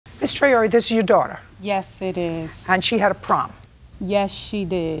Miss Traore, this is your daughter? Yes, it is. And she had a prom? Yes, she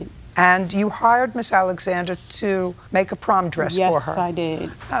did. And you hired Miss Alexander to make a prom dress for her? Yes, I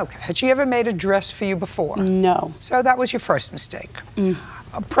did. Okay. Had she ever made a dress for you before? No. So that was your first mistake.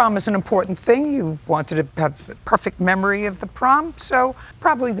 A prom is an important thing. You wanted to have a perfect memory of the prom, so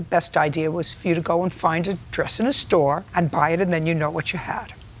probably the best idea was for you to go and find a dress in a store and buy it, and then you know what you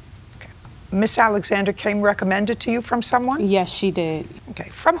had. Okay. Miss Alexander came recommended to you from someone? Yes, she did. Okay.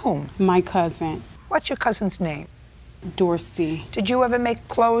 From whom? My cousin. What's your cousin's name? Dorsey. Did you ever make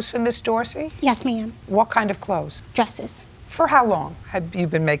clothes for Miss Dorsey? Yes, ma'am. What kind of clothes? Dresses. For how long have you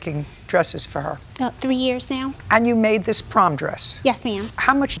been making dresses for her? 3 years now. And you made this prom dress? Yes, ma'am.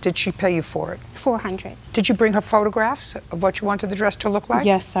 How much did she pay you for it? $400. Did you bring her photographs of what you wanted the dress to look like?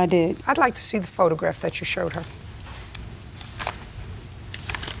 Yes, I did. I'd like to see the photograph that you showed her.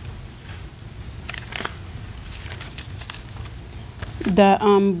 The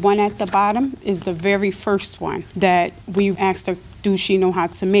one at the bottom is the very first one that we asked her, do she know how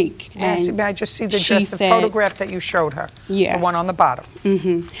to make? May I just see the dress, the photograph that you showed her? Yeah. The one on the bottom.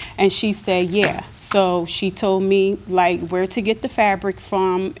 And she said, yeah. So she told me, like, where to get the fabric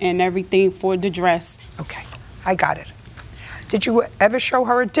from and everything for the dress. Okay, I got it. Did you ever show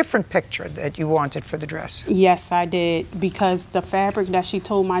her a different picture that you wanted for the dress? Yes, I did, because the fabric that she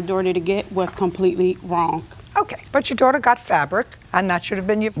told my daughter to get was completely wrong. Okay, but your daughter got fabric, and that should have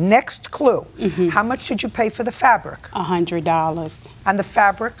been your next clue. How much did you pay for the fabric? $100. And the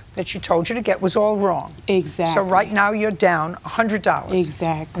fabric that she told you to get was all wrong. Exactly. So right now you're down $100.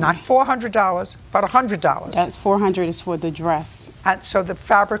 Exactly. Not $400, but $100. That's $400 is for the dress. And so the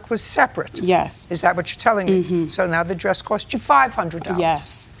fabric was separate. Yes. Is that what you're telling me? So now the dress cost you $500.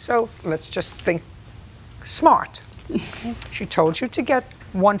 Yes. So let's just think smart. She told you to get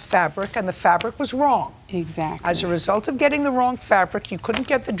one fabric, and the fabric was wrong. Exactly. As a result of getting the wrong fabric, you couldn't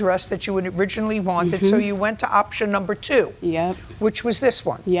get the dress that you had originally wanted, so you went to option number 2. Yep. Which was this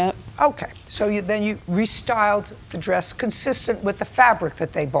one. Yep. Okay, so then you restyled the dress consistent with the fabric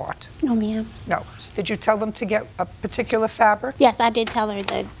that they bought. No, ma'am. No. Did you tell them to get a particular fabric? Yes, I did tell her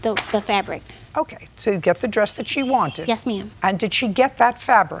the fabric. Okay, so you get the dress that she wanted. Yes, ma'am. And did she get that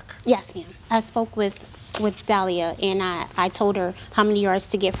fabric? Yes, ma'am. I spoke with Dalliyah, and I told her how many yards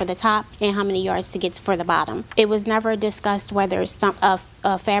to get for the top and how many yards to get for the bottom. It was never discussed whether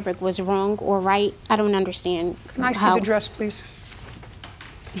a fabric was wrong or right. I don't understand. Can I see the dress, please?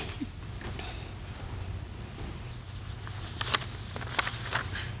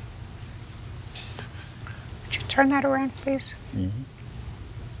 Would you turn that around, please?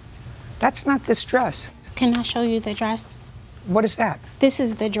 That's not this dress. Can I show you the dress? What is that? This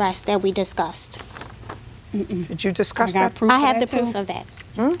is the dress that we discussed. Did you discuss that? Proof I have the of that proof of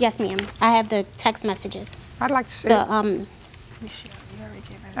that. Yes, ma'am. I have the text messages. I'd like to see it.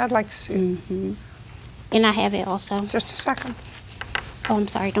 I'd like to see it. And I have it also. Just a second. Oh, I'm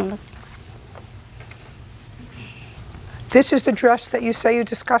sorry. Don't look. This is the dress that you say you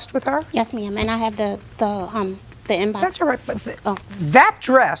discussed with her? Yes, ma'am. And I have the inbox. That's all right, but that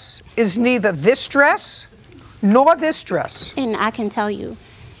dress is neither this dress nor this dress. And I can tell you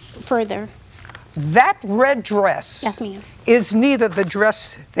further. That red dress Yes, ma'am. is neither the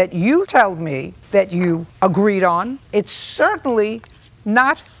dress that you tell me that you agreed on. It's certainly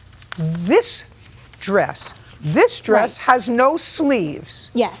not this dress. This dress has no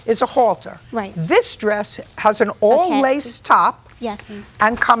sleeves. Yes. It's a halter. Right. This dress has an all-lace top. Yes, ma'am.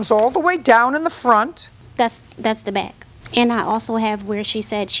 And comes all the way down in the front. That's the back. And I also have where she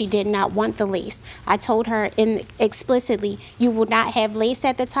said she did not want the lace. I told her explicitly, you will not have lace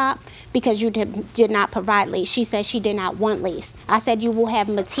at the top because you did not provide lace. She said she did not want lace. I said you will have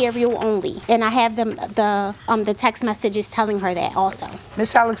material only. And I have the text messages telling her that also.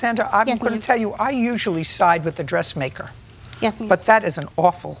 Miss Alexander, I'm Yes, going to ma'am. tell you, I usually side with the dressmaker. Yes, ma'am. But that is an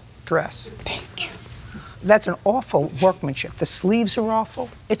awful dress. Thank you. That's an awful workmanship. The sleeves are awful.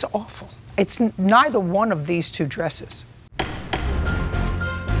 It's awful. It's neither one of these two dresses.